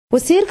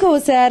wasiirka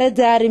wasarad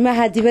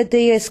arimaha dibada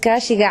iyo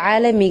iskaashiga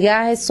caalamiga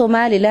ah ee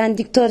Somaliland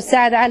Dr.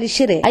 Saad Ali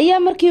Shire ayaa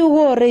markii ugu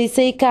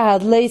horeysay ka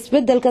hadlay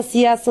isbedelka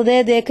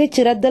siyaasadeed ee ka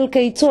jira dalka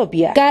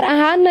Ethiopia gaar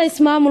ahaan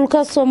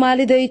ismaamulka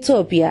Soomaalida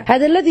Ethiopia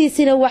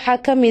hadaladiisina waxa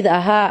kamid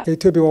ahaa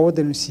Ethiopia waa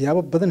wadan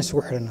siyaabo badan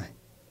isugu xiranay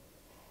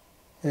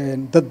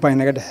dad baa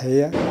inaga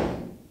dhaxeeya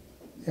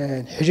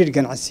xiriir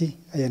ganacsi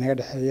ayaa inaga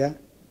dhaxeeya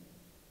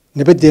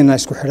nabadeena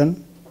isku xiran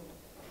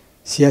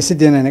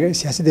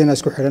siyaasadeena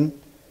isku xiran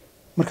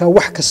marka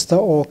wax kasta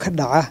oo ka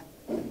dhaca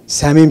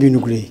saameyn bay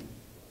nagu leeyahay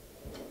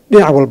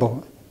dhinac walba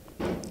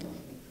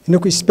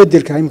inagu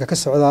isbedelka imka ka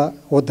socda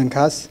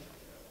wadankaas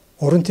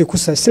oo runtii ku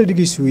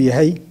saldhigiisu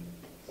yahay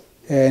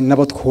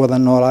nabad ku wada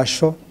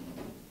noolaasho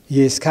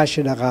iyo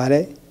iskaashi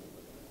dhaqaale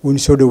oo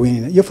soo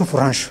dhaweynayna iyo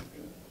furfuraansho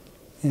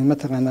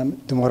mataqaana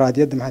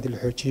dimuqraadiyadda maxaa la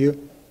xoojiyo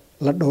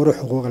la dhowro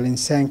xuquuqda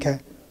insaanka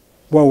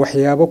waa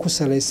waxyaabo ku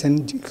salaysan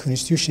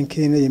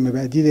constitution-keena iyo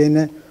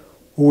mabaadi'deena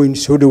oo weyn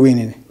soo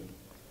dhaweynayna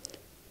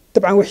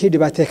طبعا وحي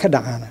دباتي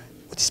كدعانا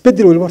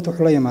وتسبدل ولا مرت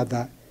وحلا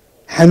يمادا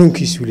حنون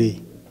كيسولي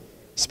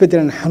سبدل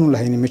أنا حنون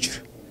لهيني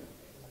مجر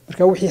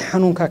مركا وحي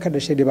حنون كذا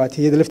شيء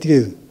دباتي هذا لفت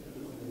كذا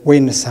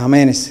وين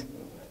السامينس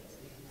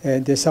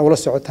ده سأولا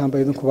سعودان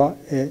بيدون كوا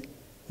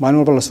ما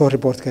نقول بالله صور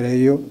ريبورت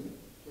كريو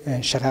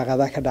شقاق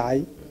هذا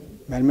كدعي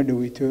مع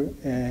المدويتو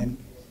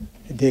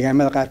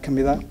ديجامد قار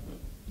كميدا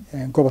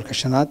قبل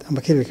كشنات أما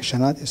كل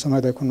كشنات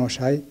السومالي يكون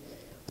نوشاي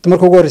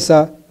تمركوا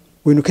قارسا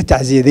وينو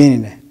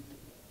كتعزيديننا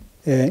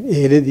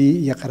eheladii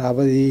iyo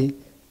qaraabadii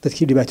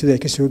dadkii dhibaatadu ay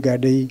ka soo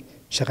gaadhay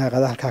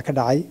shaqaaqada halka ka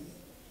dhacay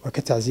waa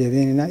ka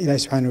tacsiyadeynayna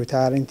Ilaahay subhanahu wa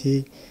ta'ala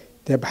intii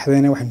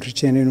baxdayna waxaan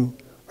rajeenaa inuu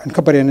waxaan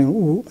ka baryaynaa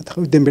uu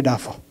dambi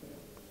dhaafo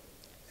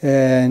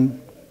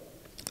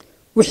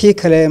wixii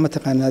kale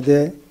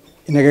mataqaanaa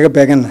inaga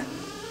beegana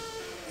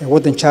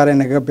wadan jaare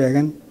inaga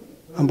beegan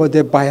amba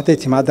baahiday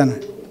timaadana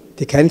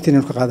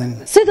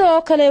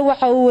sidoo kale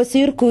waxa uu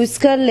wasiirku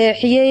iska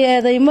leexiyay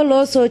eedaymo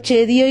loo soo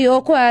jeediyay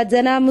oo ku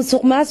aadanaa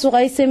musuqmaasuq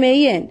ay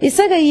sameeyeen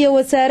isaga iyo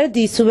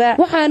wasaaraddiisuba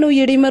waxaanu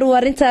yiri mar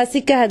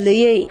warintaasi ka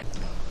hadlayay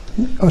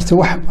horta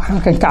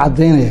waxaan ka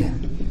cadeynaya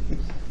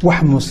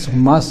wax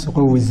musuqmaasuq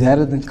oo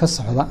wasaaraddan ka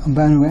socda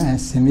amba aan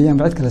sameeyay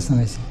cid kale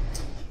sameeyay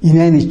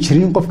inaanay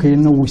jirin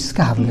qofkeena uu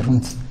iska hadlay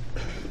runtii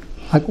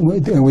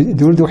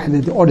dawladdu waxay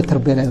leedahay auditor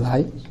bay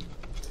leedahay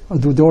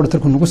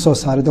auditorku nagu soo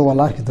saaray waa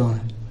la arki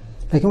doonaa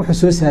لكن وحنا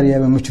سوى سارية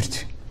بمجرد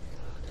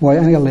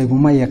وأنا الله يقول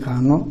ما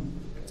يقانو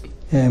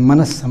من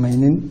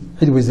السمينين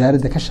عد وزارة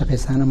كشق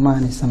يسانا ما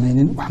أنا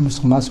سمينين وحمس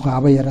خماس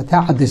وعبيرة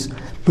تعدس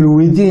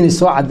بالويدين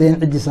سوى عدين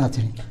عدي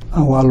ساترين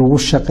أول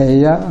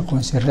وشقية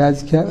أكون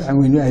سرادك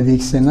عملوا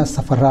هذيك سنة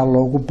سفر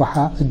الله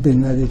قبحة عدين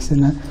هذيك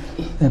سنة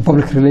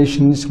public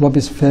relations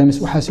lobbies firms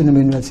وحاسنا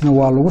من هذيك سنة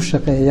أول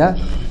وشقية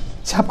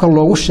سحبك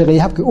الله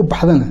وشقية حبك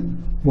أبحثنا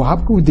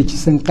وهابكو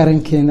دجسن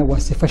قرنكينا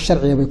وصفة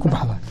شرعية بيكون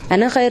بحضا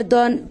أنا خير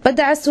دون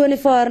بدعس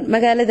ونفار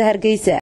مقالة هرقيسة